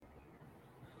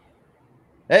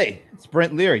Hey, it's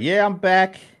Brent Lear. Yeah, I'm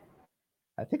back.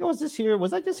 I think I was just here.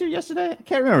 Was I just here yesterday? I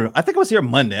can't remember. I think I was here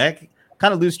Monday. I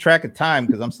kind of lose track of time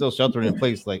because I'm still sheltering in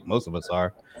place like most of us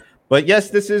are. But yes,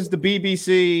 this is the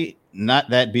BBC, not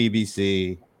that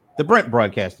BBC, the Brent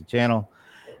Broadcasting Channel.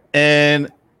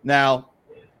 And now,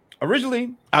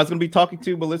 originally, I was going to be talking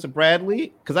to Melissa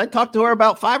Bradley because I talked to her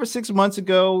about 5 or 6 months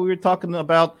ago. We were talking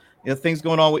about things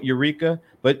going on with Eureka,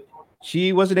 but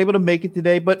she wasn't able to make it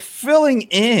today. But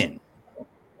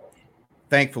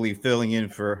thankfully filling in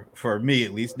for me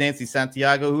at least, Nancy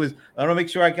Santiago, who is, I want to make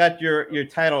sure I got your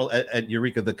title at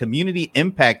Eureka, the Community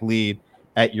Impact Lead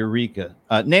at Eureka.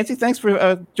 Nancy, thanks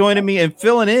for joining me and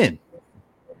filling in.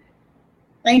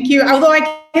 Thank you. Although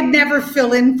I could never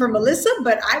fill in for Melissa,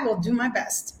 but I will do my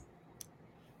best.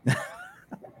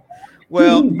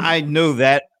 Well, I know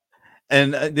that.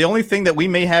 And the only thing that we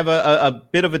may have a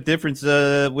bit of a difference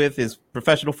with is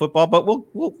professional football, but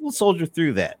we'll soldier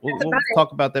through that. We'll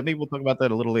talk about that. Maybe we'll talk about that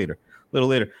a little later.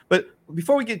 But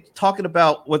before we get talking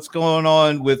about what's going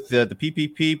on with the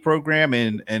PPP program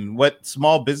and what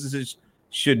small businesses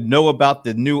should know about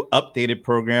the new updated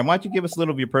program, why don't you give us a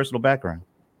little of your personal background?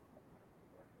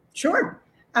 Sure.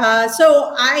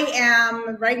 So I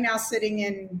am right now sitting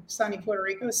in sunny Puerto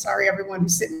Rico. Sorry, everyone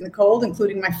who's sitting in the cold,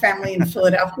 including my family in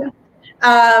Philadelphia. We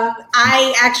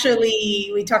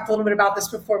talked a little bit about this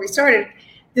before we started,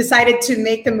 decided to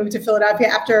make the move to Philadelphia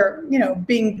after,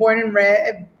 being born and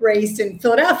raised in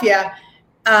Philadelphia.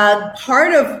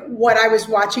 Part of what I was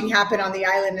watching happen on the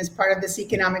island as part of this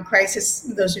economic crisis,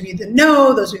 those of you that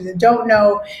know, those of you that don't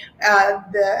know,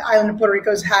 the island of Puerto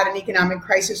Rico has had an economic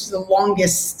crisis, the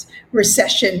longest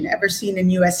recession ever seen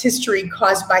in U.S. history,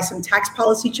 caused by some tax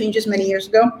policy changes many years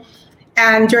ago.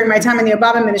 And during my time in the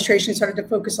Obama administration, started to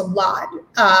focus a lot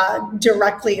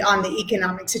directly on the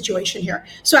economic situation here.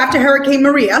 So after Hurricane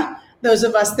Maria, those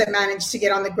of us that managed to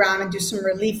get on the ground and do some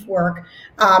relief work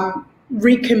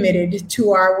recommitted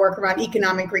to our work around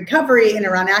economic recovery and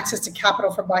around access to capital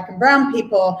for Black and Brown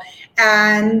people,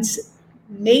 and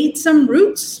made some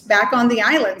roots back on the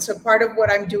island. So part of what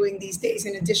I'm doing these days,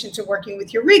 in addition to working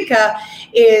with Eureka,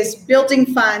 is building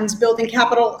funds, building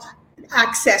capital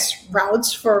access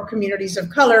routes for communities of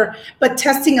color, but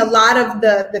testing a lot of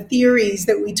the theories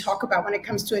that we talk about when it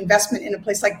comes to investment in a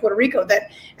place like Puerto Rico, that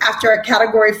after a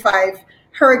Category 5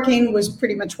 hurricane was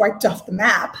pretty much wiped off the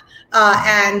map.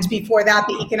 And before that,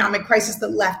 the economic crisis that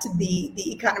left the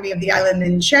economy of the island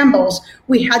in shambles,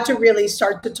 we had to really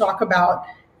start to talk about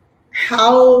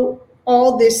how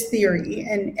all this theory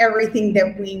and everything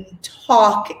that we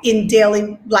talk in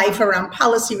daily life around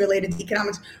policy related to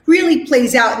economics really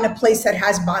plays out in a place that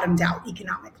has bottomed out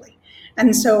economically.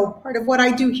 And so part of what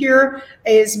I do here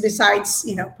is, besides,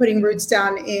 putting roots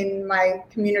down in my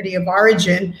community of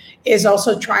origin, is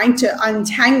also trying to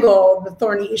untangle the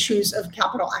thorny issues of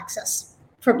capital access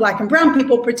for Black and Brown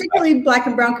people, particularly Black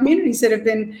and Brown communities that have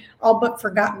been all but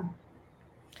forgotten.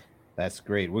 That's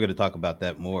great. We're going to talk about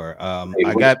that more.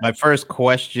 I got my first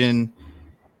question,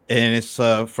 and it's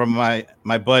from my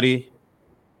buddy.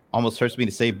 Almost hurts me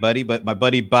to say buddy, but my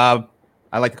buddy Bob.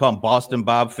 I like to call him Boston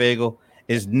Bob Fagel.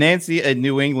 Is Nancy a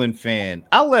New England fan?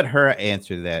 I'll let her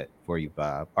answer that for you,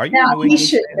 Bob. Are you? Now, he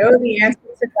should know the answer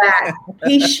to that.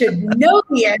 He should know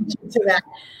the answer to that.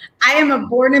 I am a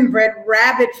born and bred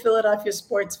rabid Philadelphia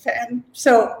sports fan.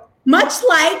 So much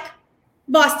like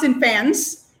Boston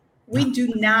fans, we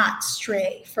do not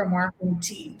stray from our home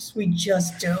teams. We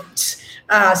just don't.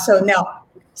 So no,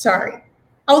 sorry.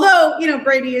 Although,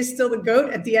 Brady is still the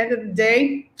GOAT at the end of the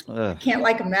day. I can't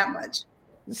like him that much.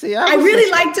 See, I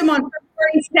really liked him on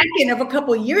February 2nd of a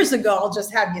couple of years ago, I'll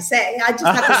just have you say. I just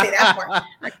have to say that part.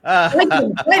 I liked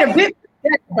him quite a bit.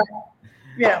 But,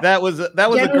 that was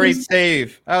a great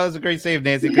save. That was a great save,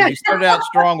 Nancy, because you started out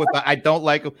strong with I don't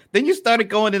like him. Then you started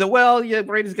going into,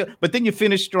 Brady's good. But then you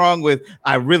finished strong with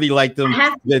I really liked him.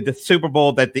 The Super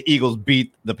Bowl that the Eagles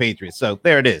beat the Patriots. So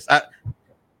there it is.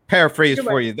 Paraphrase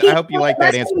for you. I hope you like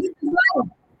that answer.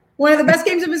 One of the best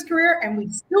games of his career, and we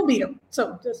still beat him.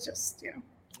 So that's just,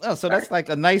 Oh, so that's like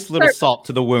a nice little salt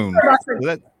to the wound. So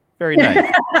that's very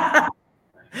nice.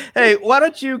 Hey, why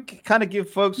don't you kind of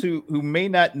give folks who may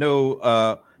not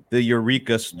know the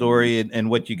Eureka story and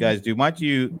what you guys do, why don't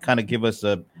you kind of give us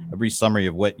a brief summary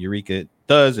of what Eureka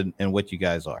does and what you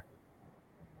guys are?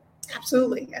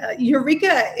 Absolutely.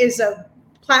 Eureka is a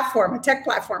platform, a tech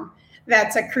platform,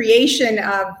 that's a creation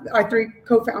of our three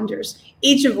co-founders,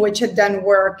 each of which had done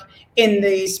work in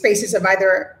the spaces of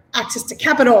either access to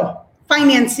capital,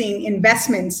 financing,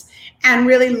 investments, and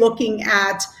really looking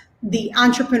at the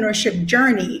entrepreneurship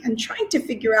journey and trying to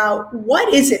figure out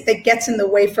what is it that gets in the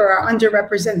way for our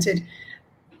underrepresented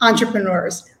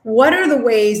entrepreneurs? What are the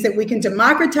ways that we can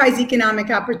democratize economic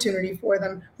opportunity for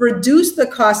them, reduce the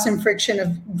cost and friction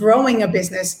of growing a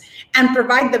business, and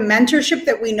provide the mentorship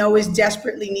that we know is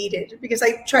desperately needed? Because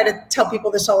I try to tell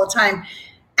people this all the time.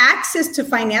 Access to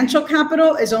financial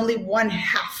capital is only one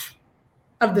half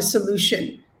of the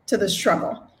solution to the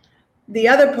struggle. The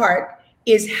other part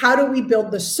is, how do we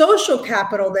build the social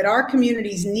capital that our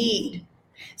communities need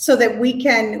so that we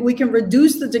can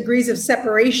reduce the degrees of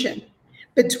separation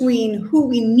between who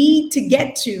we need to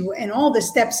get to and all the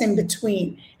steps in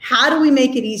between? How do we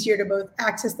make it easier to both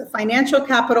access the financial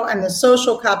capital and the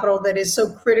social capital that is so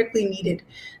critically needed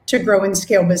to grow and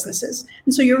scale businesses?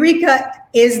 And so Eureka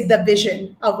is the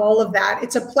vision of all of that.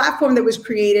 It's a platform that was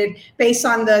created based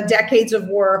on the decades of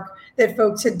work that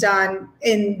folks had done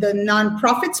in the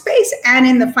nonprofit space and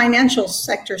in the financial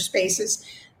sector spaces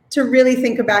to really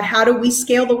think about, how do we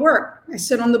scale the work? I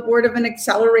sit on the board of an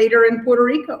accelerator in Puerto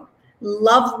Rico.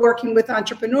 Love working with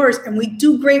entrepreneurs, and we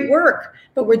do great work,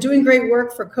 but we're doing great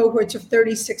work for cohorts of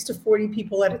 36 to 40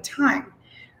 people at a time.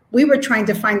 We were trying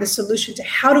to find the solution to,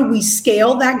 how do we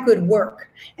scale that good work,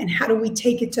 and how do we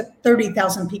take it to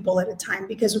 30,000 people at a time?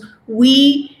 Because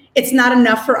it's not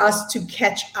enough for us to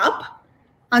catch up.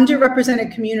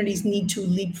 Underrepresented communities need to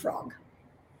leapfrog.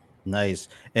 Nice.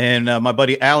 And my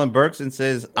buddy Alan Berkson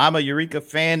says, I'm a Eureka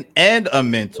fan and a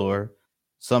mentor.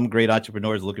 Some great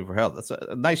entrepreneurs looking for help. That's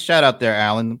a nice shout out there,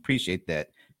 Alan. Appreciate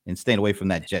that. And staying away from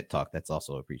that jet talk. That's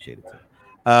also appreciated too.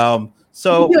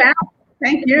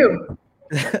 Thank you.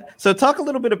 So talk a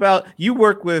little bit about, you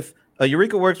work with,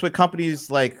 Eureka works with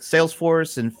companies like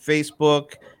Salesforce and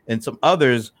Facebook and some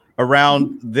others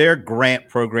around their grant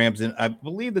programs. And I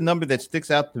believe the number that sticks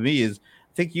out to me is,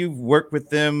 I think you've worked with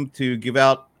them to give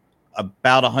out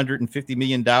about $150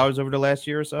 million over the last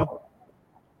year or so.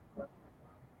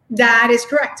 That is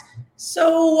correct.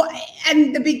 So,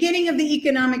 at the beginning of the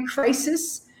economic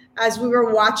crisis, as we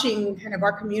were watching kind of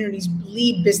our communities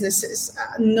bleed businesses,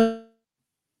 no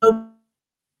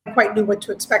quite knew what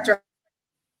to expect or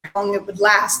how long it would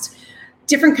last.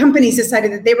 Different companies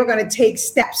decided that they were going to take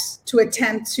steps to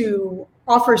attempt to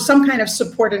offer some kind of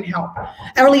support and help.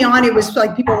 Early on, it was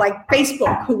like people like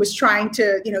Facebook who was trying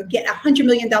to, get $100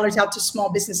 million out to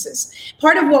small businesses.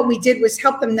 Part of what we did was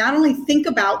help them not only think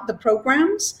about the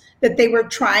programs that they were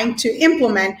trying to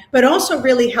implement, but also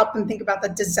really help them think about the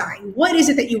design. What is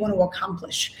it that you want to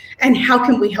accomplish? And how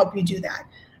can we help you do that?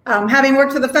 Having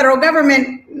worked for the federal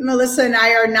government, Melissa and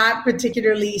I are not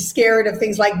particularly scared of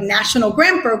things like national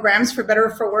grant programs. For better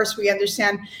or for worse, we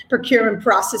understand procurement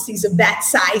processes of that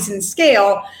size and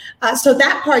scale. So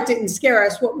that part didn't scare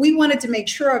us. What we wanted to make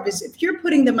sure of is, if you're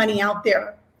putting the money out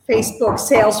there, Facebook,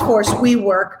 Salesforce,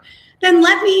 WeWork, then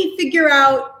let me figure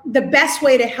out the best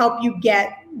way to help you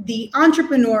get the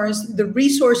entrepreneurs the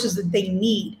resources that they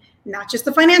need. Not just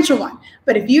the financial one,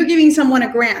 but if you're giving someone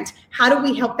a grant, how do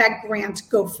we help that grant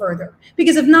go further?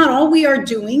 Because if not, all we are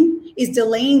doing is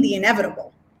delaying the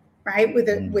inevitable, right? With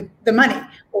the money.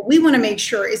 What we want to make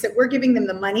sure is that we're giving them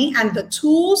the money and the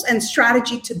tools and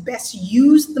strategy to best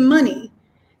use the money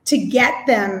to get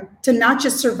them to not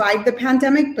just survive the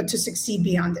pandemic, but to succeed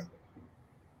beyond it.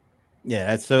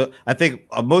 Yeah, so I think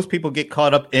most people get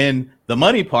caught up in the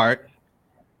money part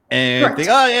and think,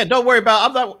 oh yeah, don't worry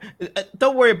about I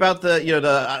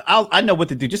know what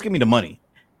to do. Just give me the money.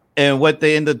 And what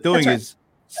they end up doing is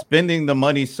spending the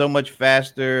money so much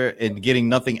faster and getting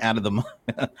nothing out of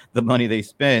the money they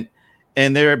spent.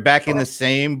 And they're back in the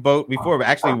same boat before, but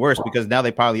actually worse, because now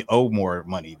they probably owe more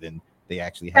money than they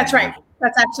actually have. That's right.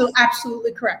 That's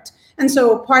absolutely correct. And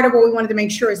so part of what we wanted to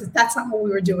make sure is that that's not what we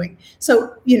were doing.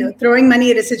 So, throwing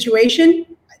money at a situation,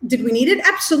 did we need it?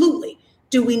 Absolutely.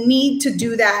 Do we need to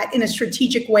do that in a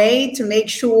strategic way to make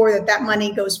sure that that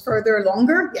money goes further,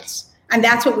 longer? Yes. And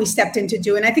that's what we stepped in to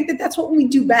do. And I think that that's what we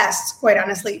do best, quite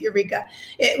honestly, at Eureka.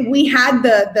 We had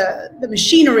the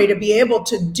machinery to be able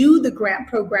to do the grant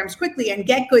programs quickly and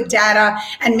get good data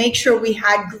and make sure we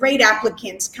had great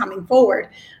applicants coming forward.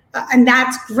 And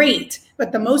that's great.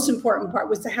 But the most important part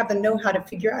was to have the know-how to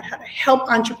figure out how to help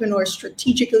entrepreneurs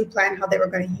strategically plan how they were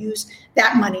going to use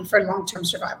that money for long-term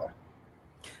survival.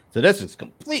 So this is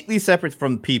completely separate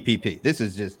from PPP. This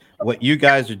is just what you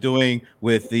guys are doing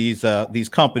with these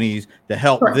companies to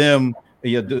help them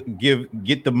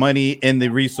get the money and the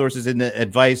resources and the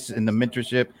advice and the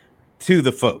mentorship to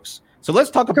the folks. So let's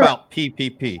talk about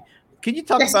PPP. Can you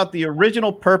talk about the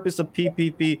original purpose of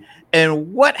PPP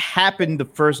and what happened the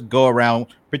first go around,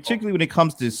 particularly when it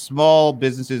comes to small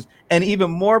businesses and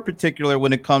even more particular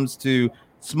when it comes to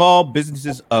small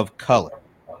businesses of color?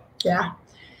 Yeah.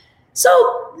 So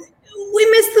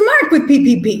we missed the mark with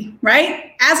PPP,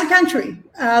 right? As a country,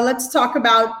 let's talk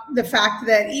about the fact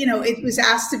that, it was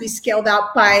asked to be scaled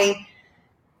out by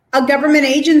a government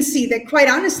agency that quite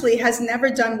honestly has never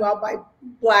done well by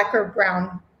Black or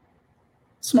brown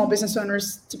small business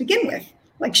owners to begin with.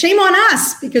 Like, shame on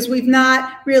us, because we've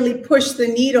not really pushed the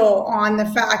needle on the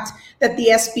fact that the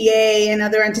SBA and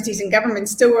other entities in government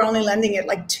still were only lending at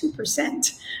like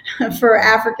 2% for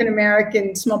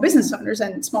African-American small business owners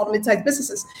and small to mid-sized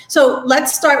businesses. So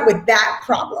let's start with that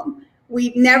problem.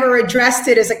 We've never addressed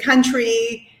it as a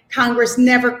country. Congress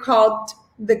never called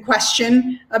the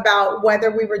question about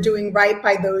whether we were doing right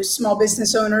by those small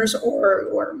business owners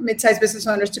or mid-sized business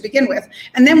owners to begin with.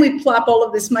 And then we plop all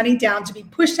of this money down to be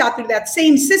pushed out through that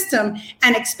same system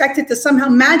and expect it to somehow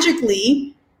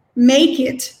magically make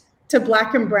it to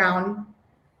Black and brown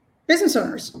business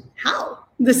owners. How?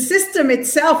 The system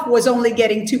itself was only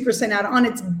getting 2% out on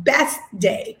its best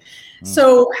day.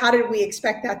 So how did we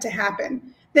expect that to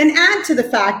happen? Then add to the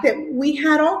fact that we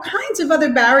had all kinds of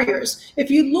other barriers. If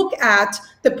you look at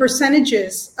the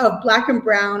percentages of Black and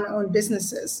brown owned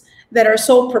businesses that are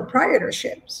sole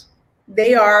proprietorships,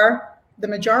 they are the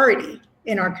majority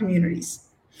in our communities.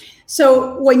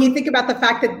 So when you think about the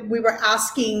fact that we were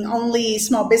asking only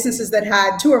small businesses that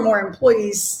had 2 or more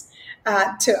employees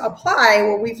to apply,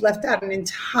 well, we've left out an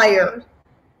entire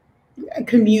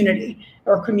community,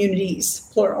 or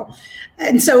communities, plural.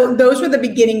 And so those were the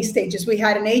beginning stages. We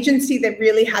had an agency that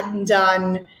really hadn't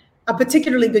done a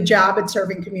particularly good job at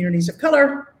serving communities of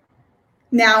color,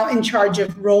 now in charge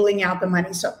of rolling out the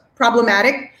money. So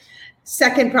problematic.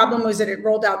 Second problem was that it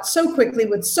rolled out so quickly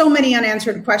with so many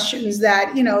unanswered questions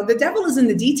that, the devil is in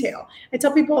the detail. I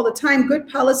tell people all the time, good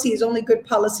policy is only good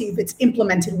policy if it's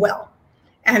implemented well.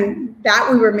 And that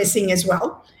we were missing as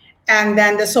well. And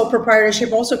then the sole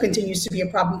proprietorship also continues to be a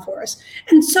problem for us.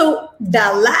 And so the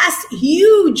last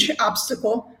huge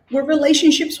obstacle were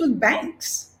relationships with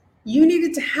banks. You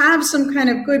needed to have some kind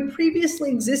of good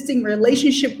previously existing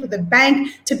relationship with a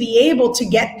bank to be able to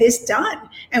get this done.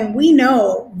 And we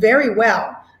know very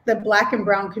well that Black and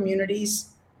brown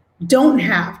communities don't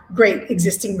have great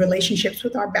existing relationships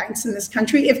with our banks in this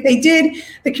country. If they did,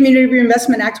 the Community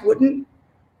Reinvestment Act wouldn't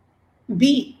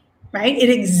be, right? It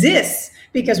exists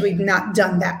because we've not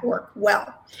done that work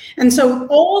well. And so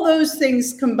all those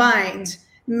things combined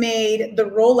made the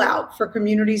rollout for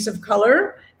communities of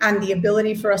color and the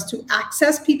ability for us to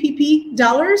access PPP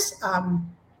dollars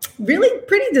really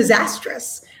pretty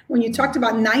disastrous. When you talked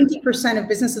about 90% of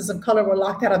businesses of color were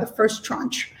locked out of the first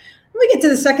tranche. When we get to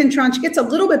the second tranche, it gets a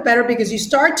little bit better because you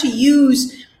start to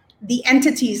use the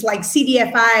entities like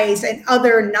CDFIs and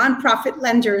other nonprofit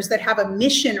lenders that have a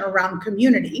mission around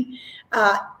community.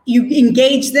 You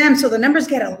engage them, so the numbers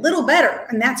get a little better,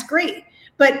 and that's great.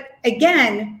 But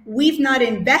again, we've not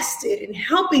invested in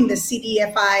helping the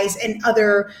CDFIs and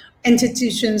other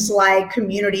institutions like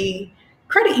community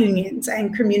credit unions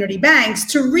and community banks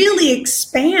to really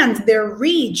expand their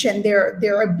reach and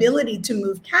their ability to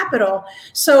move capital.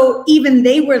 So even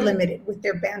they were limited with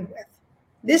their bandwidth.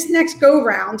 This next go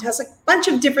round has a bunch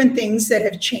of different things that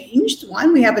have changed.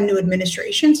 One, we have a new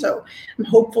administration, so I'm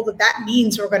hopeful that that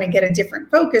means we're going to get a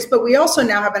different focus, but we also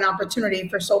now have an opportunity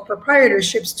for sole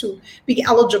proprietorships to be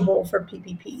eligible for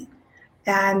PPP.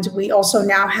 And we also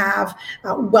now have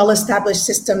well-established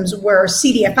systems where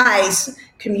CDFIs,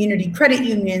 community credit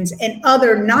unions, and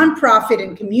other nonprofit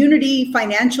and community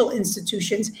financial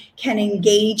institutions can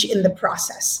engage in the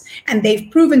process. And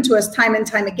they've proven to us time and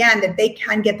time again that they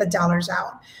can get the dollars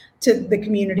out to the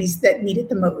communities that need it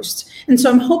the most. And so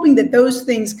I'm hoping that those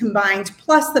things combined,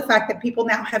 plus the fact that people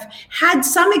now have had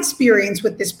some experience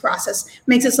with this process,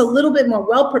 makes us a little bit more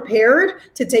well prepared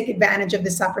to take advantage of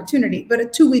this opportunity. But a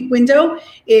 2-week window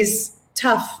is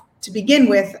tough to begin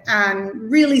with and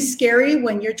really scary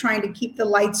when you're trying to keep the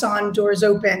lights on, doors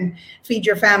open, feed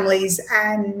your families,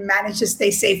 and manage to stay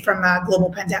safe from a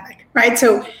global pandemic, right?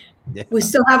 So we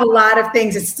still have a lot of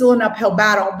things. It's still an uphill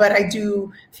battle, but I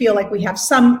do feel like we have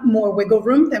some more wiggle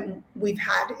room than we've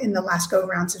had in the last go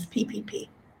rounds of PPP.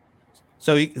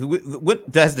 So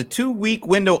does the 2-week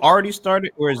window already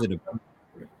started, or is it?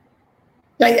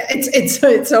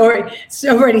 It's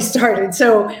already started.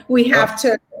 So we have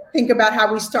to think about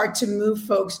how we start to move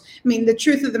folks. I mean, the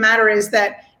truth of the matter is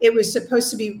that it was supposed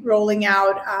to be rolling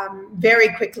out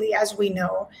very quickly, as we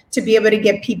know, to be able to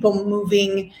get people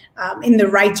moving in the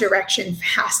right direction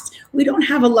fast. We don't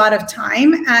have a lot of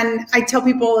time. And I tell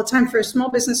people all the time, for small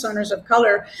business owners of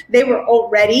color, they were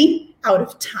already out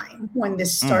of time when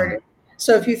this started.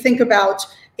 So if you think about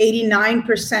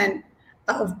 89%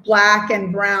 of Black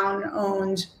and brown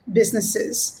owned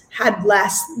businesses had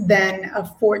less than a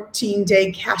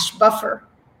 14-day cash buffer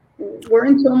we're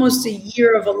into almost a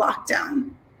year of a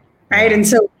lockdown, right?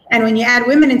 And when you add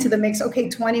women into the mix, okay,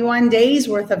 21 days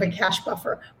worth of a cash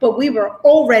buffer, but we were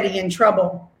already in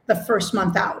trouble the first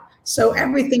month out. So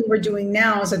everything we're doing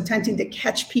now is attempting to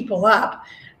catch people up,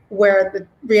 where the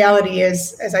reality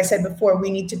is, as I said before, we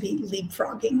need to be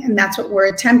leapfrogging. And that's what we're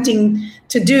attempting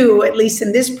to do, at least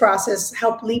in this process,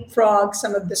 help leapfrog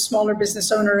some of the smaller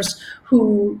business owners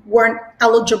who weren't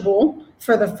eligible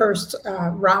for the first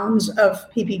rounds of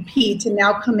PPP to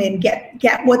now come in,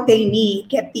 get what they need,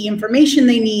 get the information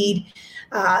they need,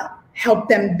 help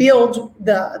them build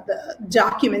the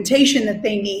documentation that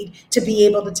they need to be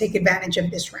able to take advantage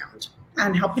of this round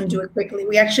and help them do it quickly.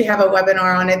 We actually have a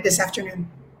webinar on it this afternoon.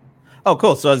 Oh,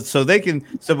 cool. So they can.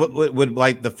 So would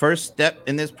like the first step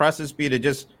in this process be to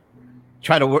just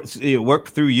try to work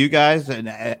through you guys and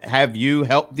have you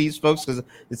help these folks, because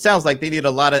it sounds like they need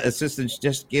a lot of assistance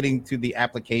just getting to the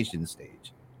application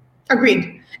stage.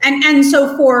 Agreed. And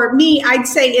so for me, I'd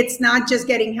say it's not just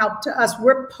getting help to us.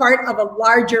 We're part of a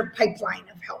larger pipeline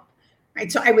of help,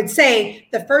 right? So I would say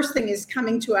the first thing is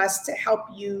coming to us to help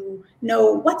you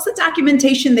know what's the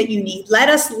documentation that you need. Let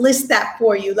us list that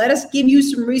for you. Let us give you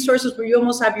some resources where you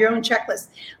almost have your own checklist.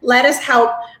 Let us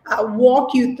help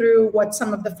walk you through what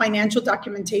some of the financial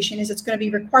documentation is that's going to be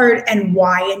required and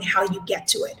why and how you get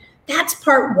to it. That's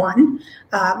part one.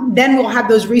 Then we'll have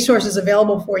those resources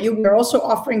available for you. We're also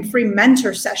offering free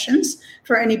mentor sessions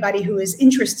for anybody who is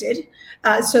interested,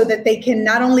 so that they can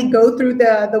not only go through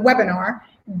the webinar,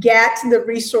 get the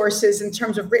resources in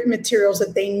terms of written materials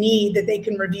that they need that they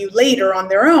can review later on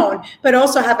their own, but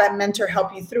also have that mentor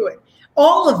help you through it.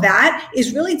 All of that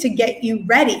is really to get you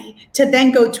ready to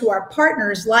then go to our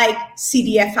partners like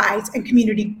CDFIs and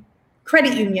community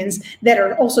credit unions that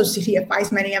are also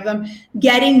CDFIs, many of them,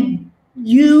 getting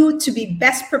you to be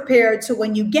best prepared. So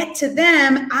when you get to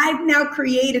them, I've now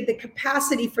created the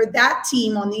capacity for that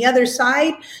team on the other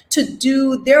side to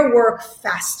do their work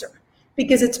faster,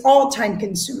 because it's all time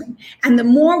consuming. And the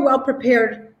more well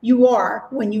prepared you are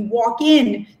when you walk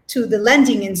in to the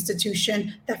lending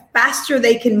institution, the faster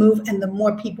they can move and the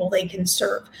more people they can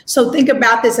serve. So think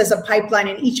about this as a pipeline,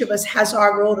 and each of us has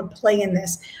our role to play in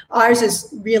this. Ours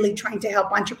is really trying to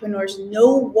help entrepreneurs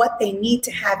know what they need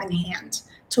to have in hand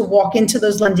to walk into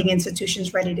those lending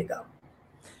institutions ready to go.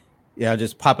 Yeah,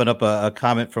 just popping up a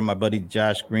comment from my buddy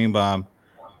Josh Greenbaum.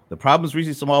 The problems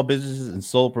reaching small businesses and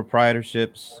sole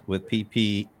proprietorships with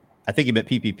PP. I think he meant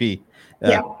PPP.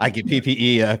 Yeah. I get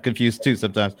PPE confused too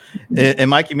sometimes. In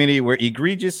my community, where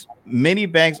egregious, many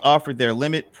banks offered their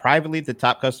limit privately to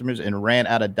top customers and ran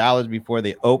out of dollars before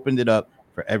they opened it up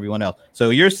for everyone else.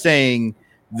 So you're saying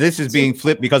this is being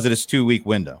flipped because of this 2-week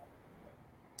window?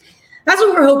 That's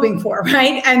what we're hoping for,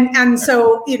 right? And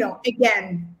so,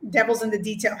 again, devil's in the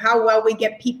detail, how well we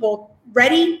get people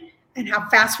ready and how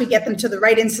fast we get them to the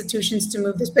right institutions to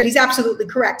move this. But he's absolutely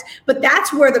correct. But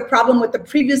that's where the problem with the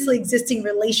previously existing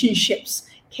relationships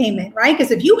came in, right?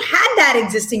 Because if you had that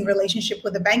existing relationship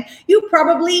with a bank, you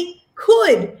probably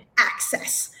could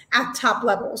access at top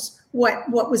levels what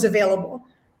was available.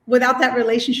 Without that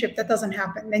relationship, that doesn't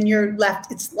happen. Then you're left,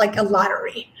 it's like a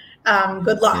lottery.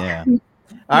 Good luck. Yeah.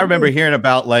 I remember hearing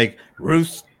about like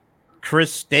Ruth's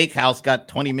Chris Steakhouse got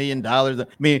 $20 million. I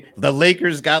mean, the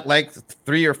Lakers got like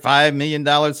 $3 or $5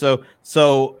 million.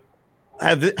 So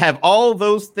have all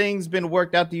those things been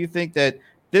worked out? Do you think that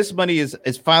this money is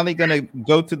finally going to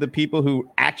go to the people who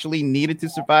actually needed to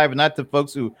survive, and not to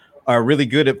folks who are really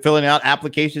good at filling out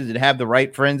applications and have the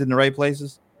right friends in the right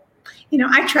places?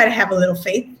 I try to have a little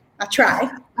faith. I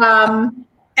try. I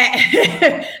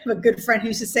have a good friend who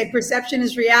used to say perception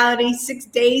is reality 6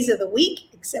 days of the week,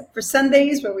 except for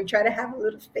Sundays, where we try to have a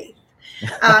little faith.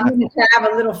 To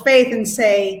have a little faith and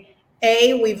say,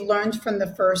 A, we've learned from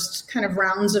the first kind of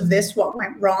rounds of this what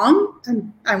went wrong,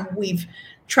 and we've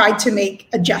tried to make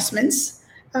adjustments.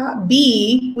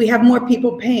 B, we have more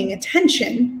people paying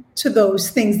attention to those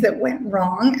things that went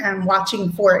wrong and watching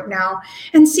for it now.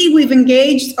 And C, we've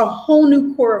engaged a whole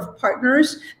new core of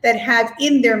partners that have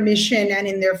in their mission and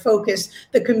in their focus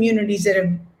the communities that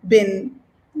have been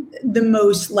the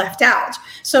most left out.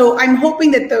 So I'm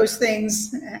hoping that those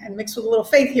things, and mixed with a little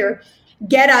faith here,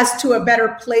 get us to a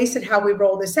better place at how we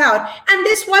roll this out. And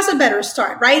this was a better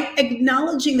start, right?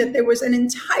 Acknowledging that there was an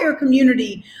entire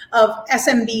community of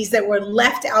SMBs that were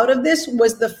left out of this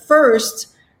was the first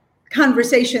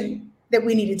conversation that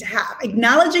we needed to have.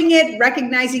 Acknowledging it,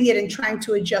 recognizing it, and trying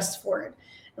to adjust for it.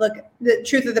 Look, the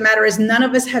truth of the matter is none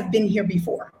of us have been here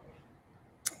before.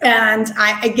 And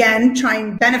I, again,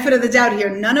 trying benefit of the doubt here,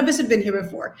 none of us have been here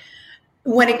before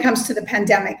when it comes to the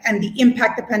pandemic and the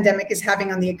impact the pandemic is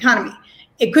having on the economy.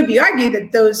 it could be argued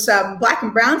that those Black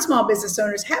and brown small business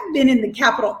owners have been in the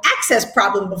capital access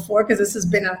problem before, because this has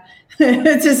been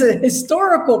this is a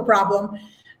historical problem.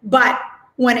 But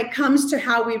when it comes to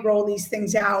how we roll these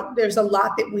things out, there's a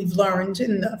lot that we've learned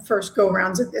in the first go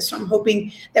rounds of this. So I'm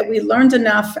hoping that we learned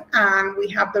enough and we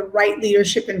have the right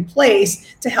leadership in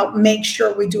place to help make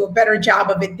sure we do a better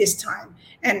job of it this time.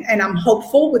 And I'm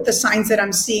hopeful with the signs that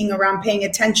I'm seeing around paying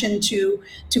attention to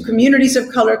communities of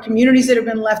color, communities that have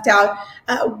been left out,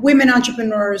 women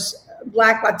entrepreneurs,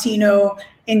 Black, Latino,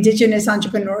 Indigenous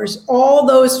entrepreneurs, all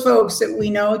those folks that we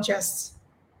know just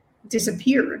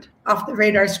disappeared off the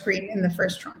radar screen in the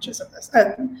first tranches of this,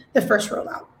 the first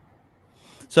rollout.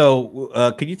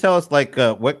 So could you tell us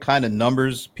what kind of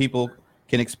numbers people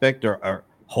can expect or are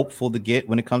hopeful to get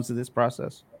when it comes to this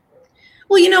process?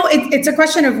 Well, it's a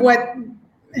question of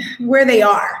where they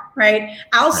are, right?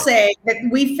 I'll say that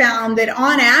we found that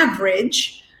on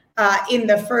average, in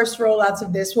the first rollouts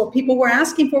of this, what people were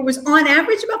asking for was on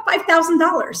average about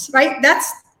 $5,000, right?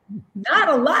 That's not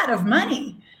a lot of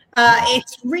money.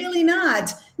 It's really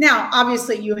not. Now,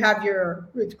 obviously, you have your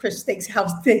Chris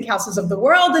Steakhouses of the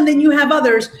world, and then you have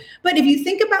others. But if you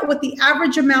think about what the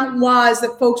average amount was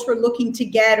that folks were looking to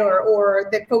get or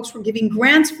that folks were giving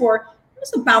grants for, it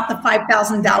was about the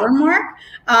 $5,000 mark.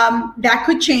 That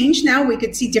could change now. We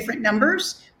could see different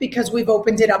numbers because we've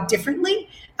opened it up differently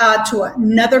to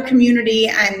another community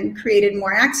and created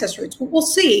more access rates. But we'll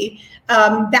see.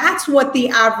 That's what the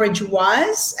average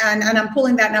was. And I'm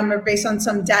pulling that number based on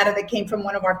some data that came from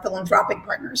one of our philanthropic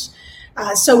partners.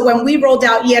 So when we rolled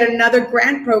out yet another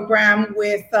grant program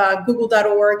with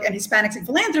Google.org and Hispanics in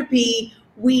Philanthropy,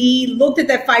 we looked at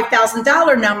that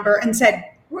 $5,000 number and said,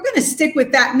 we're going to stick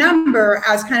with that number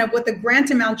as kind of what the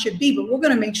grant amount should be, but we're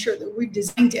going to make sure that we've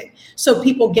designed it so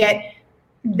people get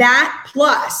that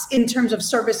plus in terms of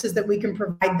services that we can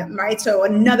provide them, right? So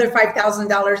another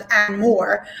 $5,000 and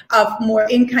more of more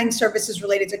in-kind services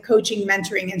related to coaching,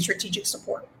 mentoring, and strategic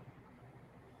support.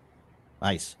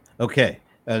 Nice. Okay.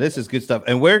 This is good stuff.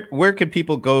 And where can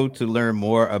people go to learn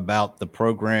more about the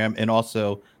program and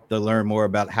also to learn more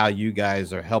about how you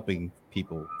guys are helping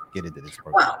people get into this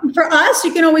program? Well, for us,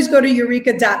 you can always go to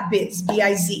eureka.biz,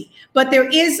 B-I-Z. But there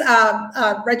is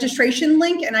a registration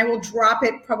link, and I will drop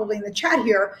it probably in the chat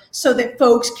here so that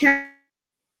folks can.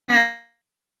 And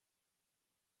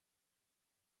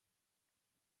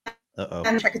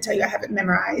I can tell you I have it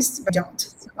memorized, but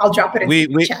don't. I'll drop it in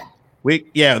the chat.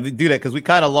 Do that because we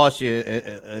kind of lost you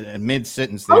in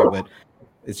mid-sentence there, but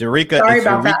it's Eureka. Sorry it's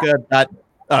about Eureka. that.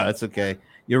 That's okay.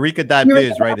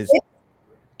 Eureka.biz, right?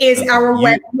 Is our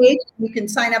webpage. You can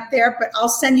sign up there, but I'll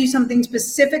send you something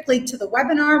specifically to the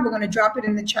webinar. We're going to drop it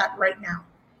in the chat right now.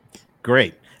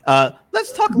 Great.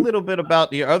 Let's talk a little bit about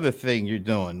the other thing you're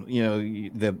doing.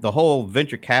 The whole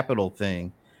venture capital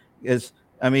thing is,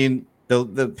 I mean, the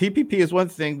PPP is one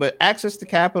thing, but access to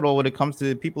capital when it comes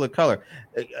to people of color.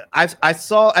 I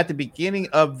saw at the beginning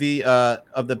of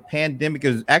the pandemic,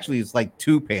 it's like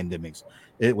two pandemics.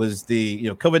 It was the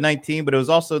COVID-19, but it was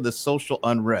also the social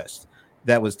unrest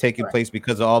that was taking place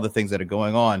because of all the things that are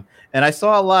going on. And I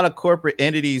saw a lot of corporate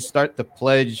entities start to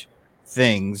pledge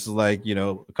things like,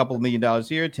 a couple of $1 million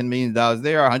here, $10 million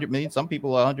there, 100 million, some people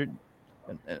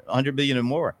 100 million or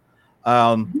more,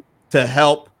 to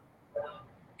help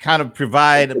kind of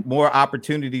provide more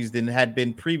opportunities than had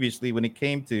been previously when it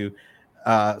came to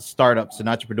startups and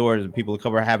entrepreneurs and people of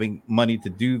color having money to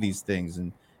do these things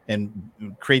and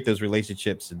create those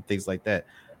relationships and things like that.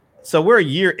 So we're a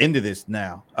year into this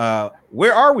now.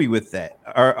 Where are we with that?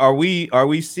 Are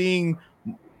we seeing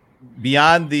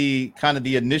beyond the kind of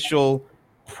the initial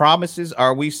promises?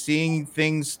 Are we seeing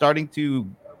things starting to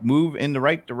move in the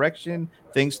right direction?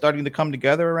 Things starting to come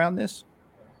together around this?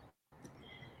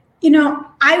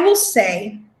 I will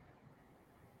say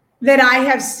that I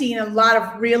have seen a lot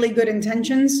of really good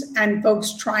intentions and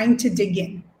folks trying to dig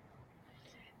in.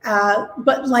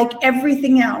 But like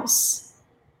everything else,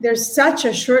 there's such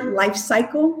a short life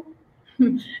cycle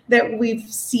that we've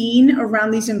seen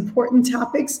around these important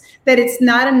topics that it's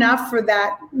not enough for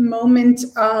that moment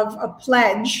of a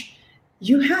pledge.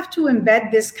 You have to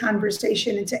embed this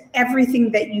conversation into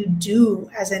everything that you do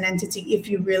as an entity if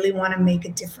you really want to make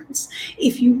a difference.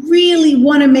 If you really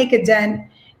want to make a dent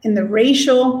in the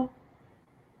racial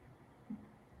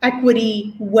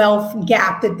equity wealth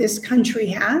gap that this country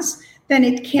has, then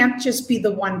it can't just be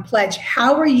the one pledge.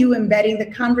 How are you embedding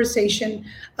the conversation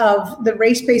of the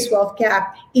race-based wealth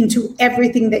gap into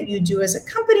everything that you do as a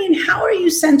company? And how are you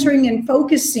centering and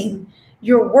focusing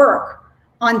your work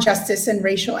on justice and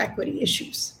racial equity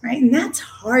issues, right? And that's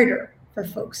harder for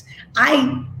folks.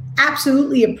 I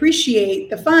absolutely appreciate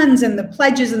the funds and the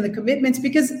pledges and the commitments,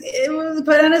 because it was,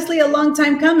 quite honestly, a long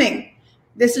time coming.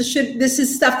 This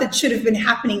is stuff that should have been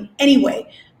happening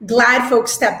anyway. Glad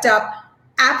folks stepped up.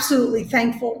 Absolutely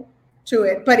thankful to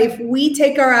it. But if we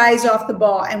take our eyes off the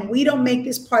ball and we don't make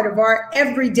this part of our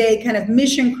everyday kind of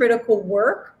mission critical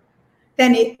work,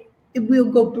 then it will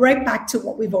go right back to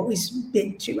what we've always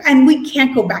been to. And we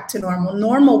can't go back to normal.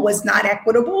 Normal was not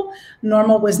equitable.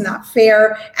 Normal was not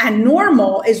fair. And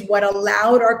normal is what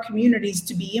allowed our communities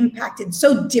to be impacted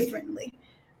so differently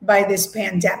by this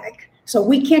pandemic. So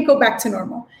we can't go back to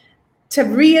normal. To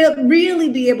really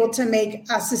be able to make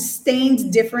a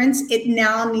sustained difference, it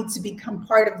now needs to become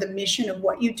part of the mission of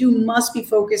what you do must be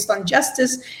focused on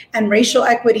justice and racial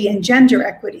equity and gender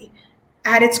equity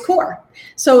at its core.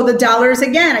 So the dollars,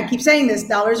 again, I keep saying this,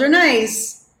 dollars are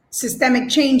nice, systemic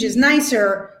change is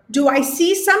nicer. Do I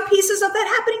see some pieces of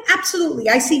that happening? Absolutely.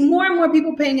 I see more and more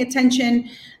people paying attention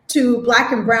to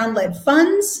Black and Brown-led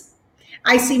funds.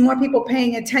 I see more people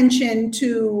paying attention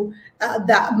to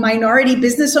the minority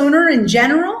business owner in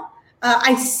general.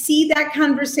 I see that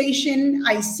conversation.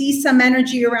 I see some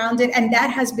energy around it, and that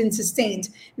has been sustained.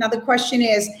 Now, the question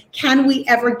is, can we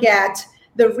ever get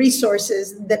the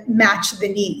resources that match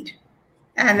the need?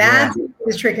 And that's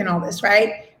the trick in all this,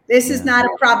 right? This is not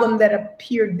a problem that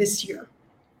appeared this year.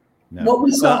 No. What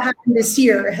we saw happen this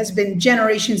year has been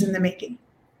generations in the making.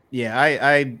 Yeah,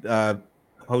 I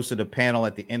hosted a panel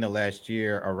at the end of last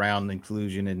year around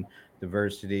inclusion and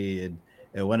diversity,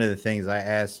 and one of the things I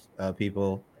asked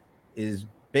people is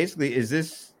basically,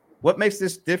 what makes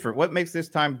this different? What makes this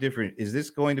time different? Is this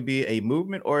going to be a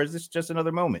movement, or is this just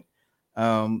another moment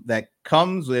that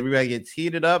comes when everybody gets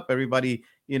heated up, everybody,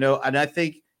 and I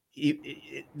think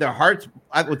their hearts,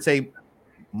 I would say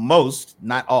most,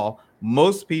 not all,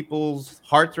 most people's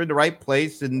hearts are in the right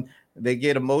place, and they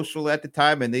get emotional at the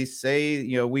time and they say,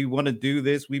 we want to do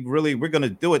this. We're going to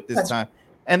do it this time.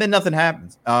 And then nothing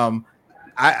happens.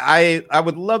 I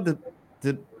would love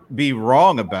to be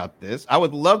wrong about this. I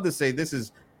would love to say this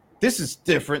is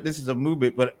different. This is a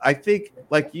movement. But I think,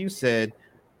 like you said,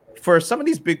 for some of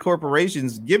these big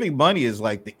corporations, giving money is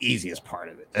like the easiest part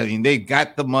of it. I mean, they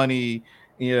got the money,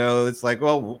 it's like,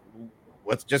 well,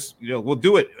 let's just, we'll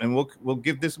do it and we'll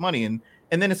give this money. And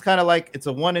then it's kind of like it's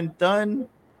a one and done,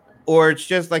 or it's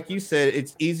just like you said,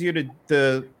 it's easier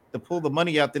to pull the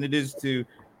money out than it is to,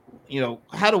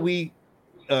 how do we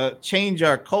change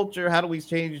our culture? How do we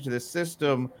change the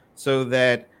system so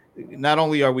that not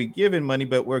only are we giving money,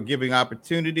 but we're giving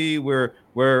opportunity? We're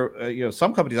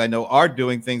some companies I know are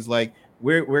doing things like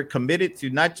we're committed to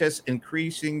not just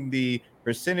increasing the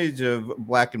percentage of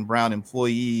Black and Brown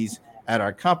employees at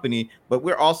our company, but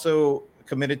we're also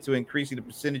committed to increasing the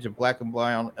percentage of Black and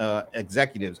Brown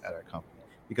executives at our company,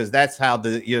 because that's how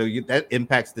that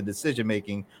impacts the decision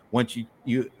making once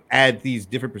you add these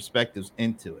different perspectives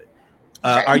into it.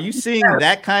 Are you seeing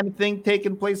that kind of thing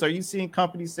taking place? Are you seeing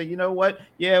companies say, you know what?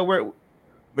 Yeah, we're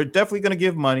definitely going to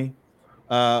give money.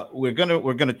 We're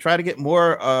gonna try to get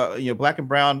more Black and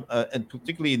Brown, and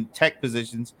particularly in tech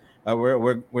positions.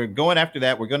 We're going after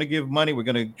that. We're going to give money. We're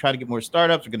going to try to get more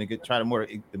startups. We're going to try to more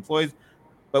employees,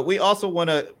 but we also want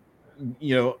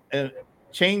to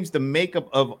change the makeup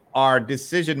of our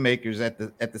decision makers at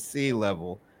the C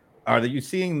level. Are you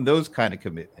seeing those kind of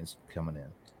commitments coming in?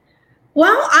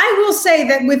 Well, I will say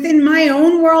that within my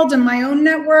own world and my own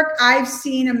network, I've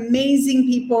seen amazing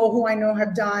people who I know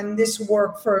have done this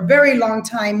work for a very long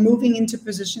time, moving into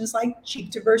positions like chief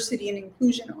diversity and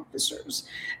inclusion officers,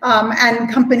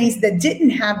 and companies that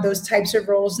didn't have those types of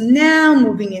roles now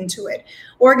moving into it.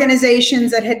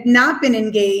 Organizations that had not been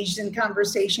engaged in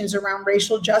conversations around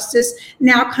racial justice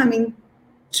now coming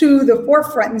to the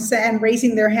forefront and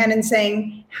raising their hand and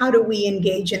saying, how do we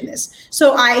engage in this?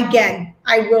 So I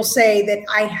will say that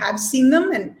I have seen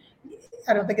them, and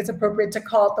I don't think it's appropriate to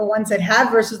call it the ones that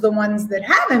have versus the ones that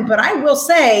haven't, but I will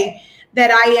say that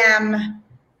I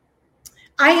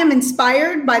am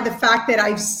inspired by the fact that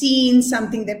I've seen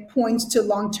something that points to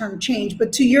long-term change.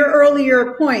 But to your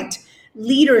earlier point,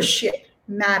 leadership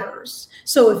matters.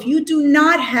 So if you do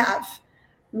not have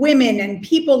women and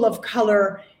people of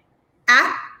color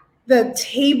at the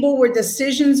table where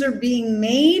decisions are being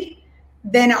made,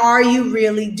 then are you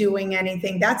really doing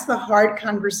anything? That's the hard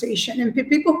conversation. And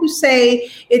people who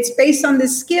say it's based on the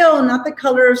skill, not the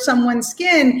color of someone's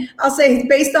skin, I'll say it's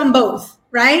based on both,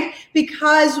 right?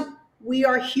 Because we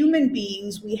are human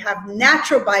beings, we have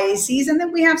natural biases, and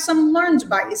then we have some learned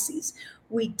biases.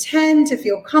 We tend to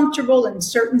feel comfortable in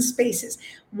certain spaces.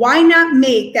 Why not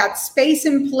make that space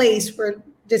in place where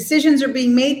decisions are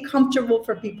being made comfortable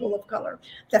for people of color?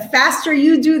 The faster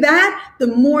you do that, the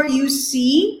more you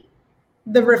see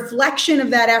the reflection of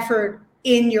that effort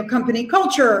in your company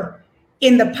culture,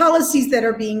 in the policies that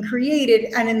are being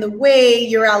created, and in the way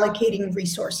you're allocating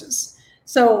resources.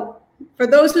 So for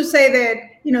those who say that,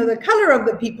 the color of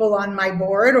the people on my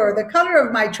board or the color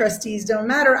of my trustees don't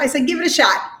matter, I say, give it a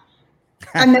shot.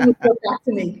 And then go back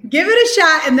to me. Give it a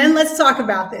shot, and then let's talk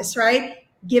about this, right?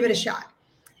 Give it a shot.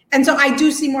 And so I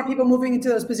do see more people moving into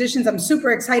those positions. I'm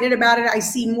super excited about it. I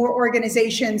see more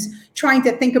organizations trying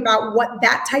to think about what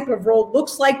that type of role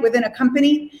looks like within a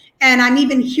company. And I'm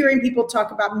even hearing people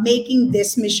talk about making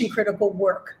this mission critical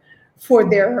work for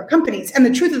their companies. And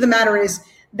the truth of the matter is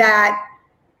that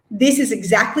this is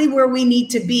exactly where we need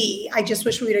to be. I just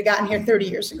wish we'd have gotten here 30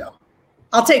 years ago.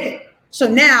 I'll take it. So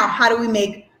now, how do we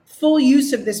make full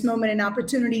use of this moment and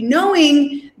opportunity,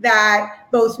 knowing that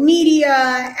both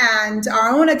media and our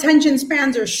own attention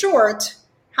spans are short?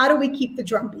 How do we keep the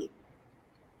drumbeat?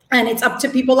 And it's up to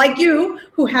people like you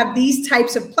who have these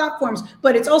types of platforms,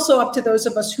 but it's also up to those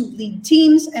of us who lead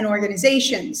teams and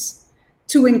organizations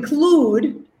to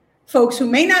include folks who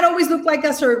may not always look like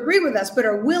us or agree with us, but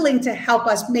are willing to help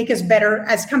us make us better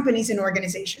as companies and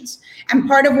organizations. And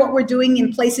part of what we're doing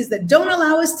in places that don't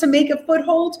allow us to make a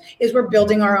foothold is we're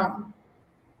building our own,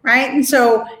 right? And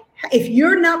so if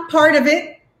you're not part of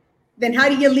it, then how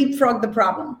do you leapfrog the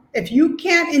problem? If you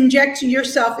can't inject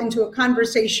yourself into a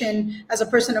conversation as a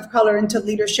person of color into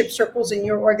leadership circles in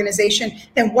your organization,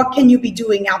 then what can you be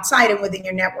doing outside and within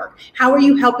your network? How are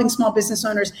you helping small business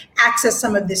owners access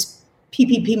some of this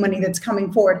PPP money that's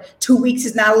coming forward? 2 weeks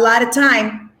is not a lot of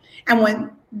time. And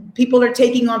when people are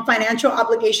taking on financial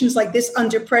obligations like this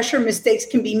under pressure, mistakes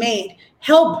can be made.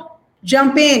 Help,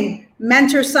 jump in,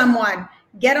 mentor someone,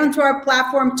 get onto our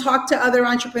platform, talk to other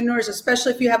entrepreneurs,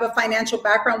 especially if you have a financial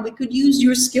background. We could use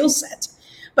your skill set,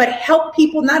 but help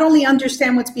people not only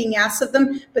understand what's being asked of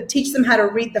them, but teach them how to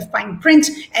read the fine print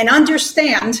and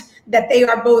understand that they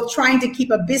are both trying to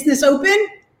keep a business open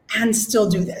and still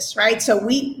do this, right? So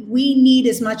we need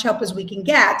as much help as we can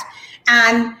get.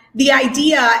 And the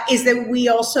idea is that we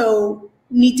also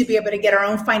need to be able to get our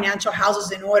own financial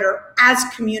houses in order as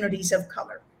communities of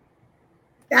color.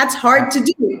 That's hard to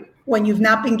do when you've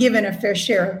not been given a fair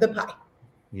share of the pie.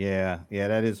 Yeah,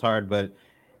 that is hard, but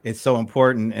it's so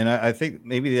important. And I think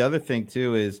maybe the other thing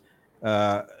too is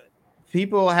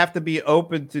people have to be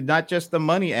open to not just the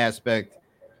money aspect.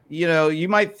 You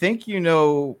might think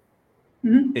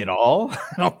it all.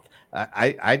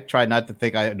 I try not to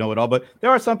think I know it all, but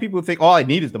there are some people who think all I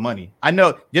need is the money. I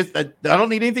know, I don't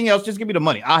need anything else. Just give me the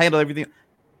money. I'll handle everything.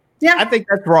 Yeah, I think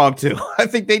that's wrong too. I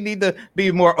think they need to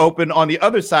be more open on the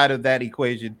other side of that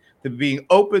equation, to being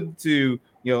open to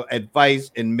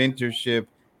advice and mentorship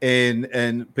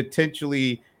and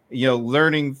potentially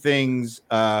learning things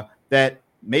that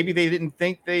maybe they didn't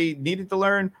think they needed to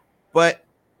learn, but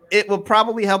it will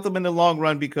probably help them in the long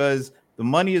run, because the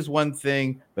money is one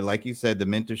thing, but like you said, the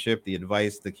mentorship, the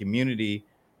advice, the community,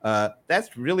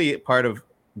 that's really part of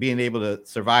being able to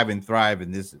survive and thrive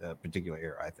in this particular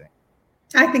era, I think.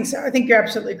 I think so. I think you're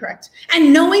absolutely correct.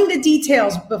 And knowing the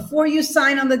details before you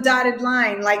sign on the dotted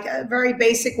line, like a very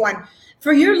basic one.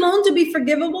 For your loan to be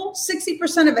forgivable,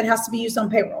 60% of it has to be used on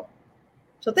payroll.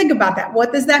 So think about that.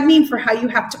 What does that mean for how you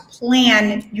have to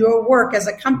plan your work as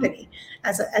a company,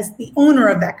 as the owner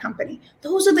of that company?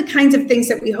 Those are the kinds of things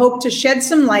that we hope to shed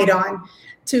some light on,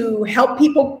 to help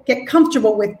people get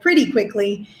comfortable with pretty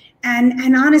quickly,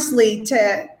 and honestly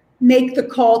to make the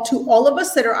call to all of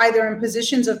us that are either in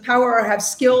positions of power or have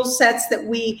skill sets that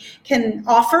we can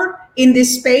offer in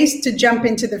this space to jump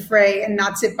into the fray and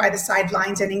not sit by the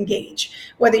sidelines and engage.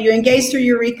 Whether you engage through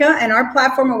Eureka and our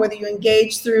platform, or whether you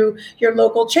engage through your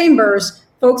local chambers,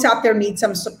 folks out there need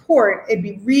some support. It'd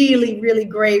be really, really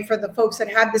great for the folks that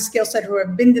have the skill set, who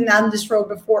have been down this road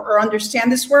before or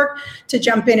understand this work, to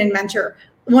jump in and mentor.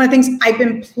 One of the things I've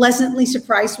been pleasantly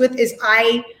surprised with is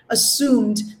I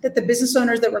assumed that the business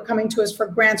owners that were coming to us for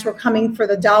grants were coming for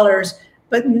the dollars,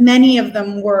 but many of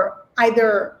them were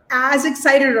either as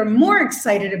excited or more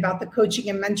excited about the coaching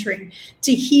and mentoring.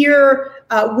 To hear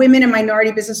women and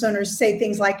minority business owners say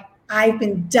things like, I've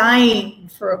been dying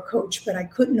for a coach, but I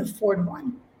couldn't afford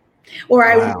one. Or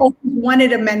I always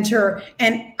wanted a mentor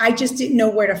and I just didn't know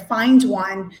where to find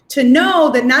one. To know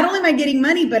that not only am I getting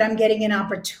money, but I'm getting an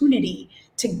opportunity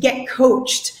to get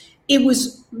coached. It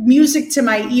was music to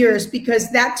my ears,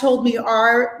 because that told me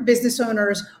our business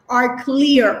owners are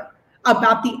clear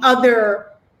about the other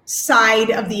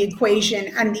side of the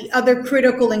equation and the other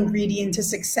critical ingredient to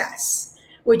success,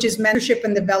 which is mentorship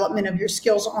and development of your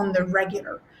skills on the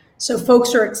regular. So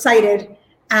folks are excited,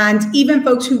 and even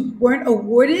folks who weren't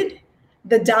awarded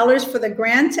the dollars for the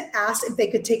grant asked if they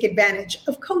could take advantage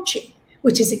of coaching,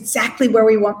 which is exactly where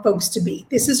we want folks to be.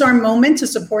 This is our moment to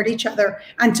support each other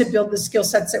and to build the skill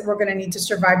sets that we're going to need to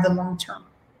survive the long term.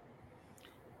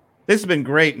 This has been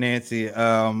great, Nancy.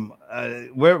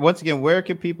 Where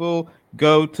can people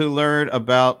go to learn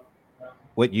about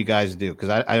what you guys do? Because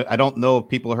I don't know if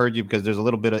people heard you, because there's a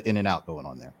little bit of in and out going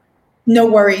on there. No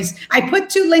worries. I put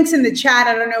 2 links in the chat.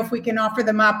 I don't know if we can offer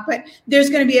them up, but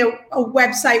there's going to be a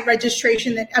website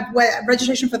registration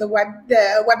registration for the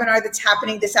webinar that's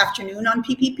happening this afternoon on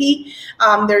PPP.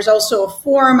 There's also a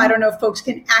forum. I don't know if folks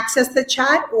can access the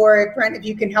chat, or if Brent, if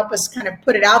you can help us kind of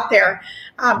put it out there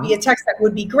via text, that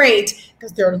would be great,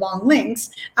 because there are long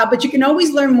links. But you can always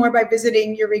learn more by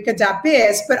visiting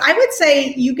eureka.biz. But I would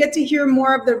say you get to hear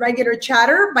more of the regular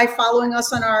chatter by following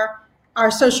us on our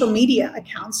social media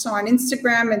accounts. So on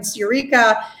Instagram, it's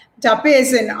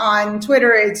eureka.biz, and on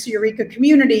Twitter, it's Eureka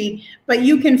Community. But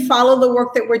you can follow the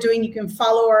work that we're doing. You can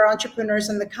follow our entrepreneurs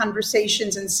and the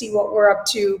conversations and see what we're up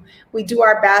to. We do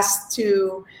our best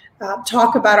to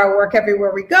talk about our work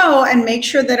everywhere we go, and make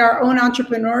sure that our own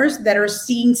entrepreneurs that are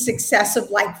seeing success of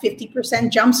like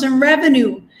 50% jumps in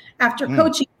revenue after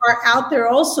coaching are out there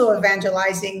also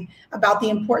evangelizing about the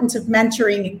importance of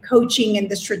mentoring and coaching and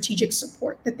the strategic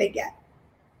support that they get.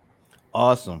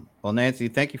 Awesome. Well, Nancy,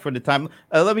 thank you for the time.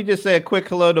 Let me just say a quick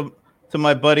hello to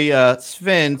my buddy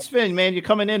Sven. Sven, man, you're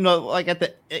coming in like at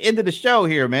the end of the show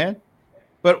here, man.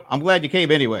 But I'm glad you came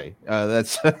anyway.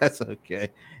 That's okay.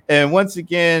 And once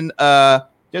again,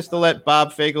 just to let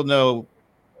Bob Fagel know,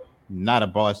 not a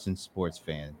Boston sports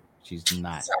fan. She's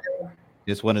not. Sorry.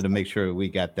 Just wanted to make sure we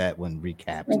got that one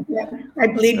recapped. I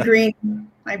bleed green.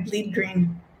 I bleed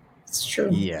green. It's true.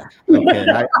 Yeah.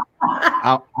 Okay.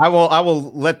 I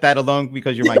will let that alone,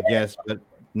 because you're my guest, but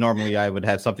normally I would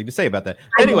have something to say about that.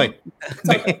 Anyway,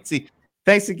 Nancy,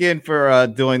 thanks again for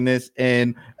doing this,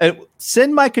 and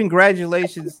send my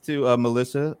congratulations to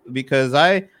Melissa, because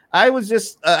I was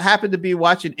just happened to be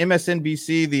watching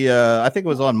MSNBC I think it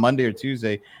was on Monday or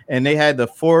Tuesday, and they had the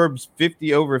Forbes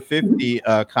 50 over 50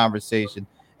 conversation,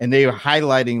 and they were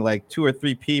highlighting like 2 or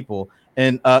 3 people.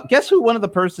 And guess who one of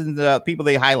the people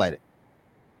they highlighted?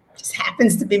 Just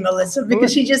happens to be Melissa,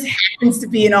 because she just happens to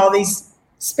be in all these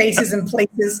spaces and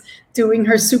places doing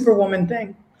her superwoman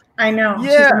thing. I know.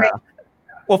 Yeah.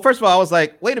 Well, first of all, I was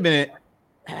like, wait a minute.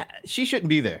 She shouldn't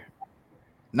be there.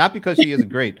 Not because she is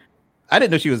great. I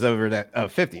didn't know she was over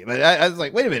that 50. But I was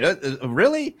like, wait a minute.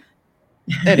 Really?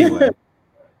 Anyway.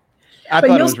 I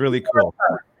thought it was really cool.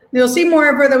 You'll see more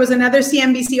of her. There was another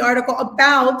CNBC article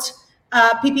about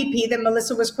PPP that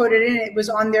Melissa was quoted in. It was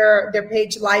on their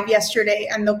page live yesterday,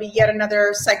 and there'll be yet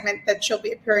another segment that she'll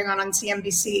be appearing on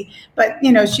CNBC. But,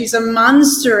 she's a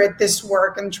monster at this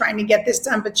work and trying to get this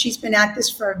done, but she's been at this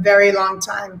for a very long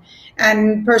time.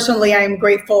 And personally, I am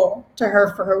grateful to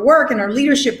her for her work and her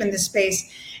leadership in this space,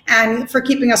 and for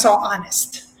keeping us all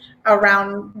honest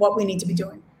around what we need to be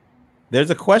doing. There's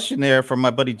a question there from my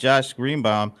buddy Josh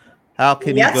Greenbaum. How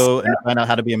can you go and find out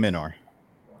how to be a mentor?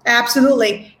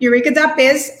 Absolutely.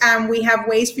 Eureka.biz. We have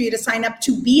ways for you to sign up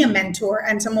to be a mentor,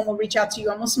 and someone will reach out to you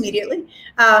almost immediately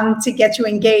to get you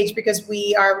engaged, because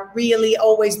we are really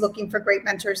always looking for great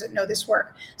mentors that know this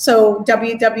work. So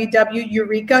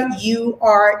www.eureka,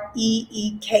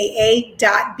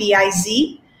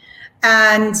 UREEKA.biz,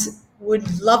 and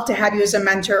would love to have you as a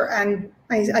mentor. And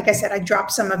like I said, I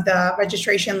dropped some of the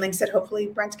registration links that hopefully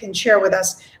Brent can share with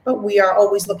us, but we are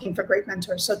always looking for great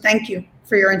mentors. So thank you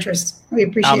for your interest. We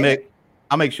appreciate it.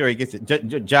 I'll make sure he gets it.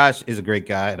 Josh is a great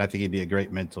guy, and I think he'd be a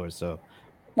great mentor. So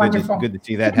wonderful. Good to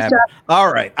see that happen.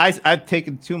 All right. I've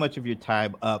taken too much of your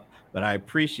time up, but I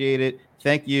appreciate it.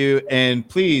 Thank you. And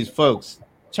please, folks,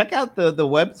 check out the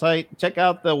website. Check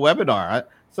out the webinar.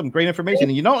 Some great information.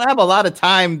 And you don't have a lot of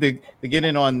time to get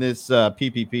in on this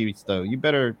PPP stuff. You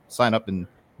better sign up and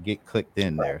get clicked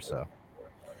in there. So,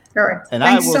 all right. And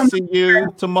I will see you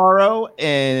tomorrow.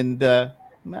 And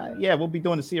we'll be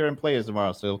doing the CRM players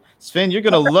tomorrow. So, Sven, you're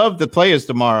going to love the players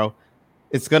tomorrow.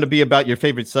 It's going to be about your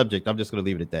favorite subject. I'm just going to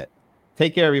leave it at that.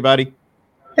 Take care, everybody.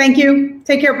 Thank you.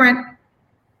 Take care, Brent.